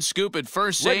 but a good scoop at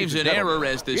first saves an error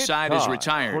as the side is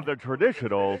retired. For the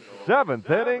traditional 7th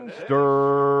inning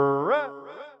stretch.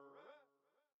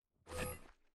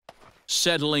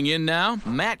 Settling in now,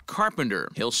 Matt Carpenter.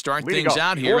 He'll start things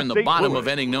out here in the bottom of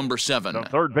inning number 7. The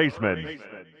third baseman,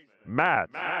 Matt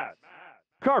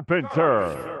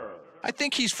Carpenter. I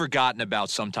think he's forgotten about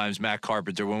sometimes, Matt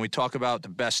Carpenter. When we talk about the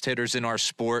best hitters in our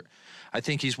sport, I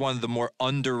think he's one of the more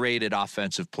underrated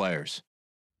offensive players.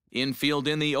 Infield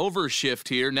in the overshift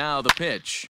here. Now the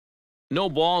pitch. No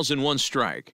balls and 1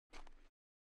 strike.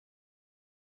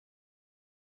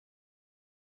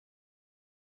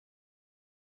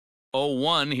 Oh,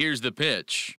 1. Here's the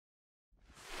pitch.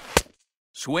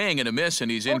 Swing and a miss,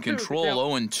 and he's in control.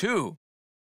 0-2.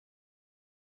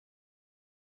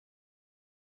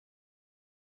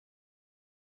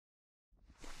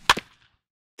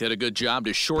 Did a good job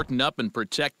to shorten up and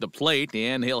protect the plate,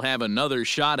 and he'll have another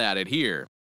shot at it here.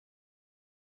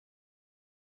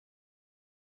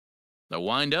 The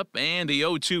windup and the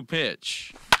 0-2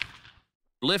 pitch.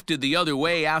 Lifted the other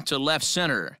way out to left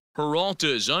center.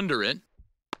 Peralta's under it.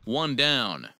 1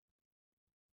 down.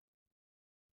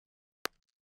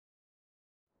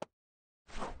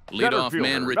 Leadoff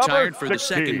man retired for the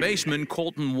second baseman,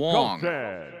 Colton Wong.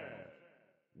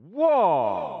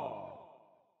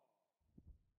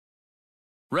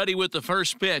 Ready with the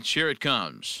first pitch. Here it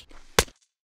comes.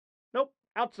 Nope,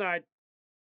 outside.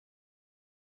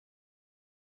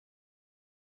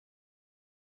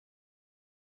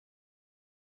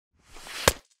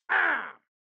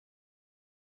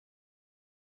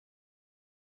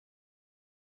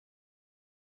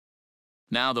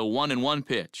 Now the 1-1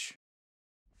 pitch.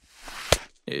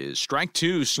 Is strike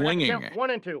 2 swinging.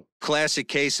 1-2. Classic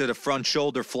case of the front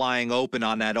shoulder flying open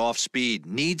on that off speed.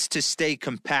 Needs to stay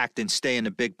compact and stay in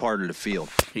the big part of the field.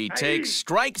 He takes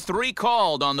strike 3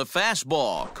 called on the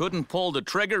fastball. Couldn't pull the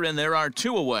trigger, and there are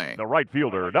 2 away. The right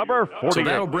fielder, number 48. So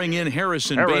that'll bring in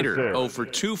Harrison Bader. 0 for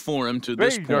 2 for him to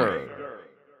this point.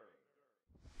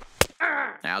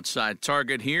 Outside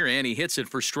target here, and he hits it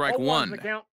for strike 1.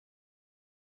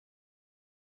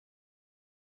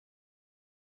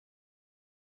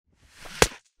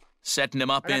 Setting him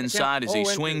up inside as he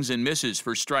swings and misses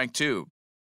for strike 2.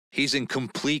 He's in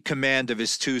complete command of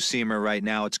his two-seamer right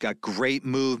now. It's got great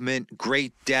movement,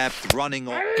 great depth, running.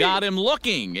 Got him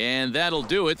looking, and that'll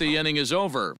do it. The inning is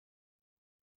over.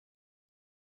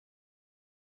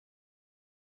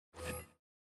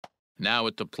 Now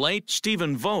at the plate,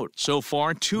 Stephen Vogt. So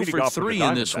far, 2 for 3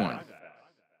 in this one.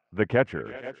 The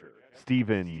catcher,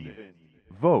 Stephen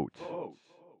Vogt.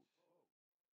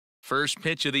 First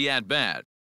pitch of the at-bat.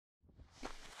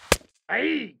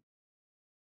 0-1.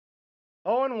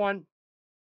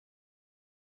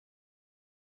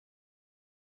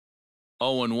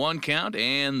 0-1 count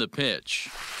and the pitch.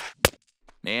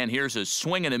 And here's a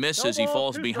swing and a miss as he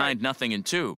falls behind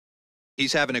 0-2.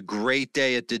 He's having a great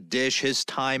day at the dish. His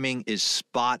timing is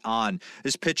spot on.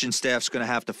 His pitching staff's going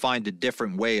to have to find a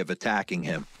different way of attacking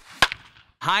him.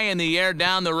 High in the air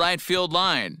down the right field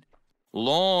line.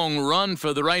 Long run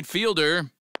for the right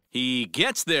fielder. He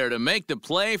gets there to make the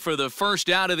play for the first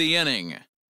out of the inning.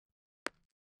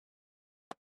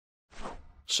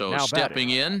 So now stepping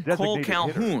in, Cole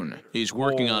Calhoun. He's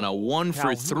working on a 1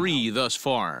 for 3 thus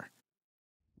far.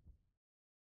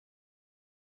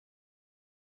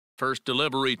 First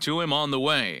delivery to him on the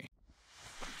way.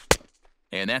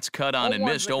 And that's cut on and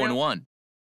missed. 0-1.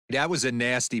 That was a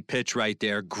nasty pitch right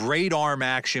there. Great arm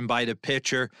action by the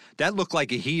pitcher. That looked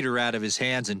like a heater out of his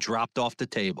hands and dropped off the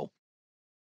table.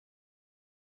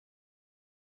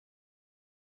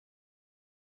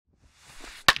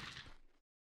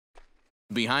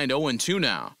 Behind 0-2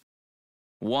 now.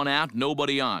 1 out,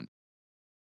 nobody on.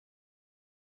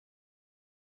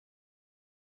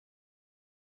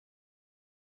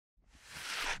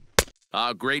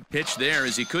 A great pitch there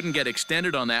as he couldn't get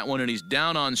extended on that one, and he's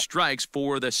down on strikes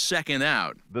for the second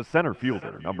out. The center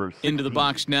fielder, number 16. Into the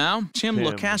box now, Tim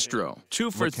LeCastro.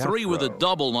 2 for 3 with a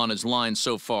double on his line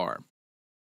so far.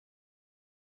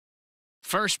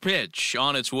 First pitch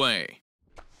on its way.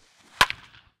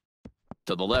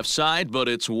 To the left side, but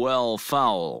it's well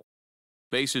foul.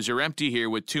 Bases are empty here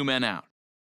with 2 men out.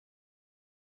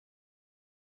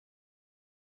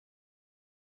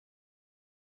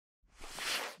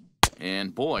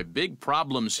 And boy, big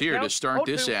problems here to start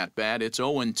this at-bat. It's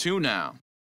 0-2 now.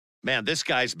 Man, this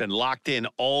guy's been locked in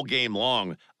all game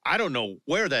long. I don't know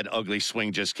where that ugly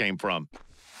swing just came from.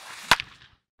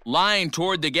 Line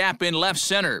toward the gap in left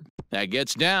center. That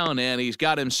gets down, and he's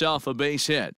got himself a base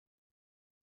hit.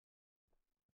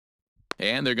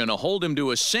 And they're going to hold him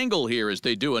to a single here as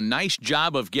they do a nice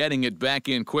job of getting it back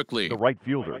in quickly. The right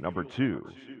fielder, number 2,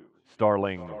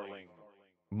 Starling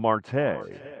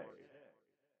Marte.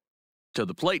 To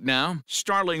the plate now,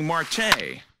 Starling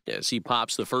Marte, as he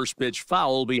pops the first pitch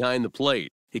foul behind the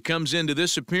plate. He comes into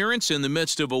this appearance in the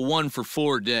midst of a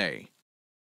 1-for-4 day.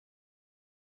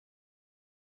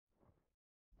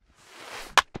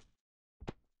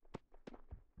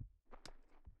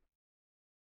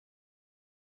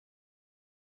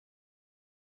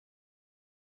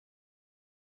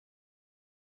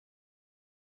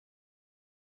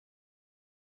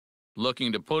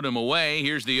 Looking to put him away,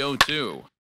 here's the 0-2.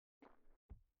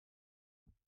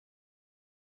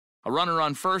 A runner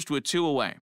on first with 2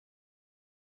 away.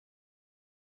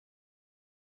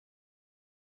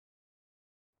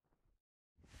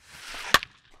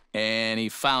 And he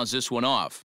fouls this one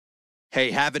off.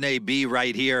 Hey, have an AB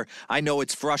right here. I know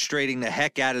it's frustrating the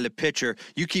heck out of the pitcher.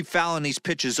 You keep fouling these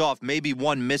pitches off. Maybe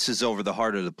one misses over the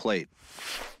heart of the plate.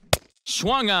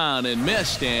 Swung on and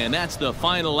missed, and that's the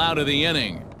final out of the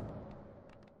inning.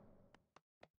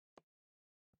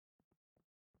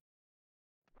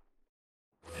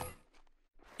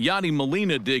 Yadi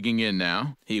Molina digging in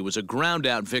now. He was a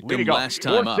ground-out victim last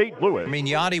time up. I mean,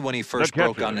 Yadi, when he first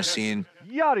broke on the scene,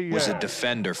 was a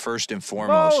defender first and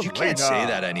foremost. You can't say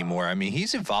that anymore. I mean,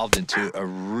 he's evolved into a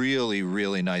really,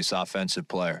 really nice offensive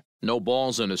player. No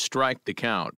balls and a strike to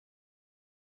count.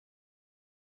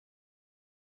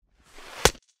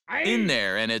 In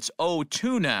there, and it's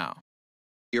 0-2 now.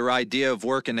 Your idea of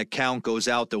working the count goes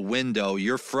out the window.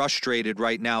 You're frustrated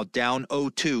right now, down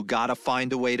 0-2. Gotta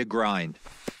find a way to grind.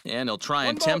 And he'll try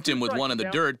and tempt him with one in the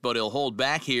dirt, but he'll hold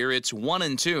back here. It's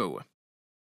 1-2.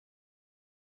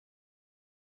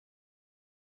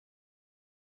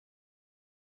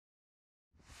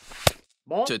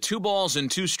 To 2 balls and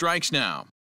 2 strikes now.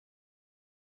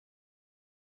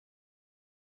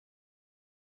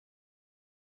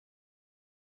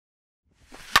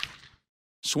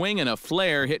 Swing and a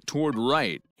flare hit toward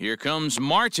right. Here comes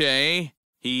Marte.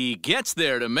 He gets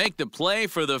there to make the play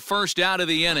for the first out of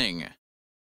the inning.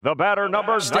 The batter,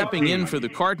 number 19. Stepping in for the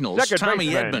Cardinals, Tommy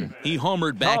Edman. He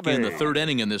homered back in the 3rd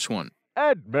inning in this one.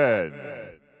 Edman.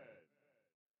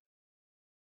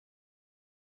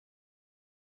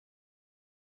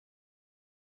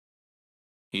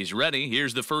 He's ready.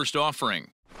 Here's the first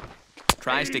offering.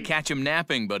 Tries to catch him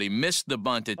napping, but he missed the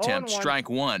bunt attempt. Strike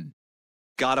 1.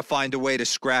 Gotta find a way to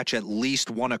scratch at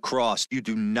least one across. You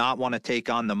do not want to take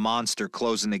on the monster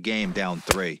closing the game down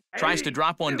 3. Tries to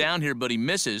drop one down here, but he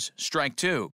misses. Strike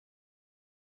 2.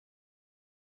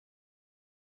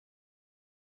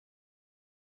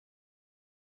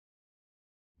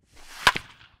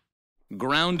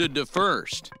 Grounded to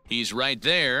first. He's right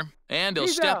there, and he'll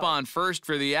step on first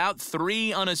for the out.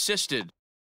 3 unassisted.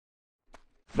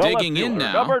 Digging in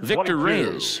now, Victor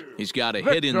Reyes. He's got a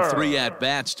hit in 3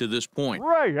 at-bats to this point.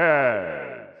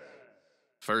 Reyes.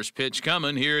 First pitch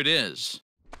coming. Here it is.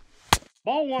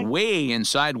 Ball 1. Way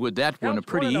inside with that one. A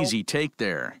pretty easy take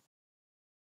there.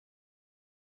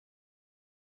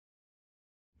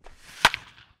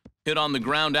 Hit on the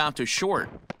ground out to short.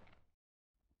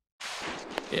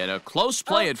 Had a close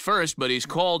play at first, but he's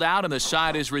called out and the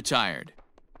side is retired.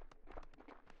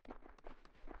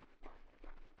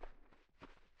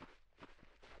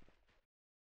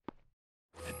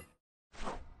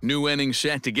 New inning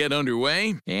set to get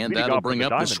underway, and that'll bring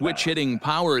up the switch-hitting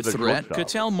power threat,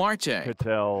 Ketel Marte.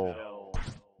 Ketel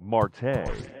Marte.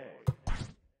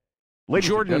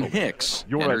 Jordan Hicks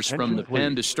enters from the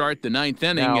pen to start the 9th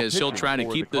inning as he'll try to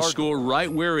keep the score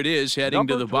right where it is heading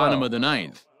to the bottom of the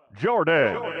 9th.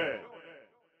 Jordan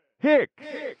Hicks.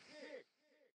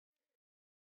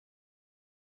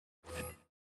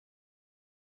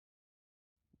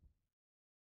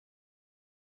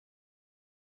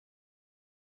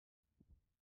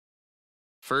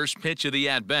 First pitch of the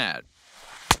at-bat.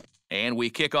 And we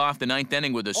kick off the ninth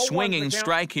inning with a swinging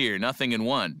strike here,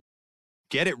 0-1.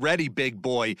 Get it ready, big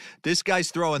boy. This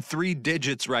guy's throwing 3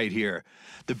 digits right here.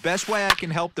 The best way I can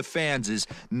help the fans is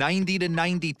 90 to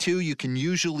 92, you can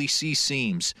usually see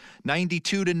seams.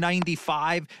 92 to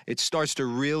 95, it starts to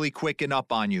really quicken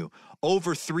up on you.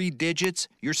 Over 3 digits,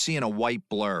 you're seeing a white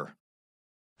blur.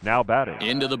 Now batting.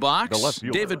 Into the box,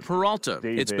 David Peralta.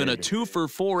 It's been a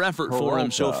 2-for-4 effort for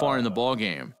him so far in the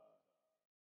ballgame.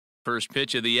 First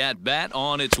pitch of the at-bat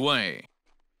on its way.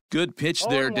 Good pitch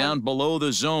there down below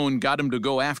the zone, got him to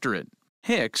go after it.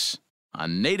 Hicks, a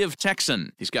native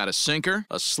Texan. He's got a sinker,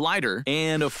 a slider,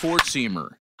 and a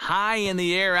four-seamer. High in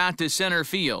the air out to center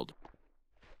field.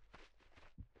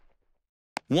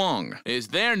 Wong is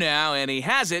there now, and he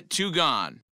has it, 2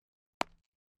 gone.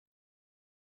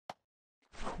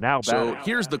 Now so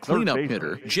here's the cleanup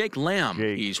hitter, Jake Lamb.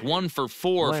 He's 1 for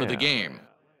 4 for the game.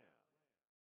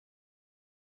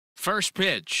 First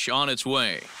pitch on its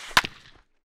way.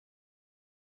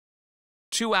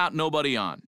 2 out, nobody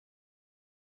on.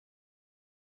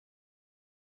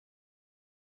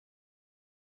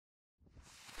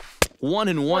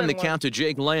 1-1 the count to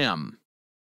Jake Lamb.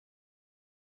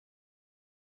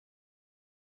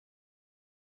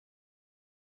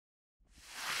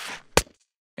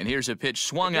 And here's a pitch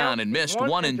swung on and missed.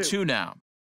 1-2 now.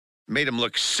 Made him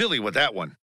look silly with that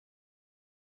one.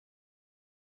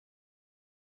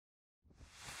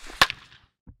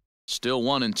 Still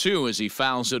 1-2 as he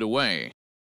fouls it away.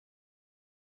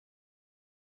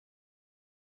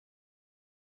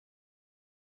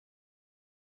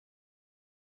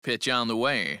 Pitch on the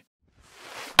way.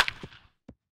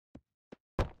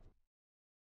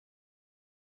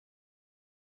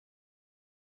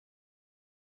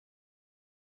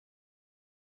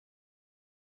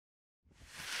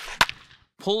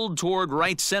 Pulled toward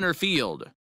right center field.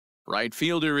 Right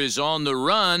fielder is on the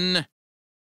run.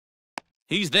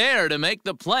 He's there to make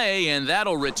the play, and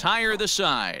that'll retire the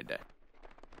side.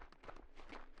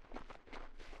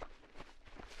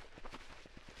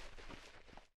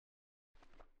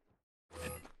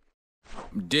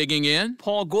 Digging in,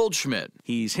 Paul Goldschmidt.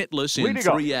 He's hitless in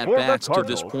 3 at-bats to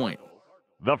this point.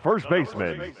 The first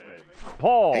baseman,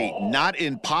 Paul. Hey, not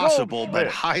impossible, but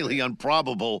highly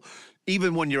improbable.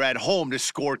 Even when you're at home to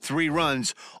score 3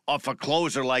 runs off a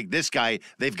closer like this guy,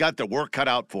 they've got the work cut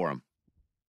out for him.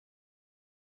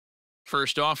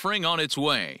 First offering on its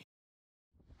way.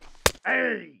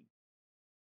 Hey!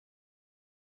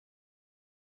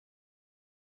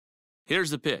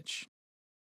 Here's the pitch.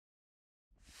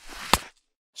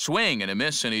 Swing and a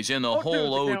miss, and he's in the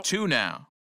hole 0-2 now.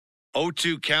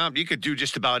 0-2 count. You could do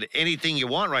just about anything you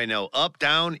want right now. Up,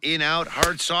 down, in, out,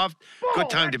 hard, soft. Good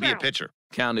time to be a pitcher.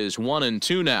 Count is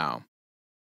 1-2 now.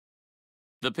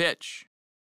 The pitch.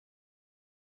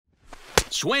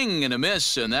 Swing and a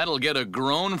miss, and that'll get a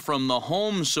groan from the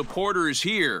home supporters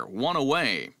here. 1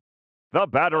 away. The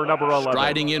batter, number 11.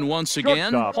 Striding in once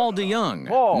again, Paul DeYoung.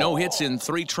 No hits in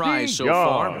 3 tries so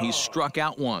far. He's struck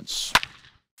out once.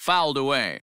 Fouled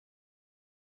away.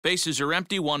 Bases are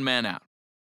empty, 1 man out.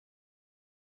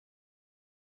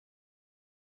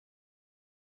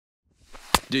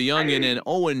 DeYoung in an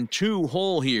 0-2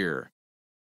 hole here.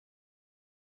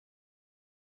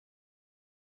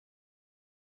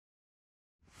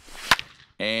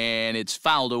 And it's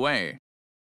fouled away.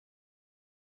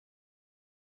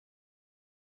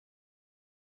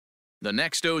 The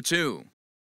next 0-2.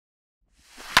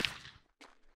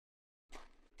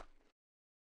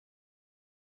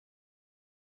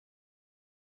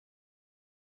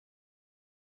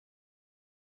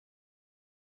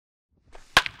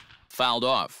 Fouled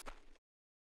off.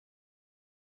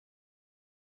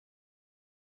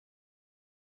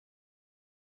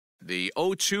 The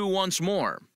 0-2 once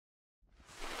more.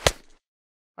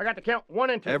 I got the count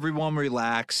 1-2. Everyone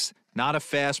relax. Not a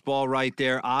fastball right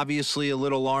there. Obviously a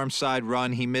little arm side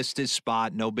run. He missed his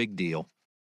spot. No big deal.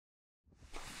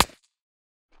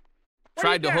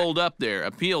 Tried to hold up there.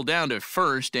 Appeal down to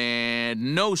first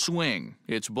and no swing.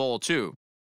 It's ball 2.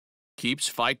 Keeps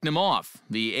fighting him off.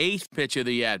 The 8th pitch of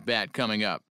the at-bat coming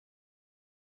up.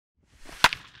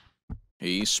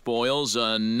 He spoils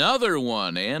another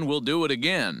one and will do it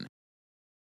again.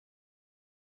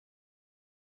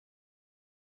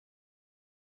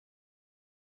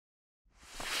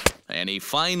 And he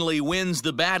finally wins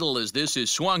the battle as this is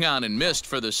swung on and missed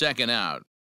for the 2nd out.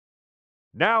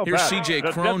 Now here's C.J.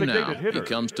 Cron now. He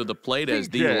comes to the plate as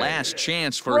the last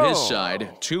chance for his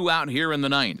side. 2 out here in the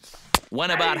 9th.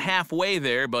 Went about halfway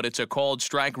there, but it's a called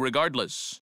strike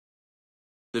regardless.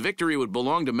 The victory would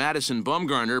belong to Madison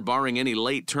Bumgarner, barring any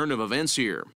late turn of events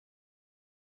here.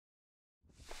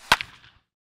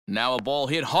 Now a ball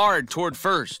hit hard toward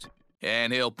first.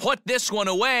 And he'll put this one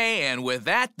away, and with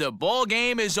that, the ball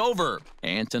game is over.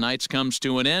 And tonight's comes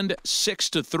to an end,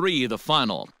 6-3 the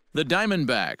final. The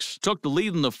Diamondbacks took the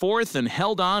lead in the fourth and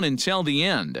held on until the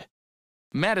end.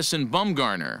 Madison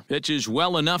Bumgarner pitches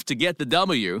well enough to get the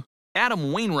W.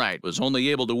 Adam Wainwright was only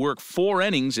able to work 4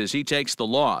 innings as he takes the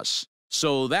loss.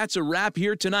 So that's a wrap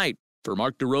here tonight. For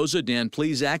Mark DeRosa, Dan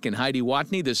Plezak, and Heidi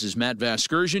Watney, this is Matt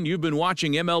Vasgersian. You've been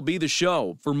watching MLB The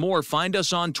Show. For more, find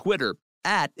us on Twitter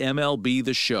at MLB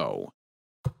The Show.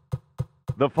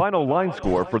 The final line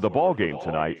score for the ball game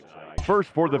tonight. First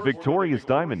for the victorious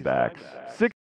Diamondbacks, 6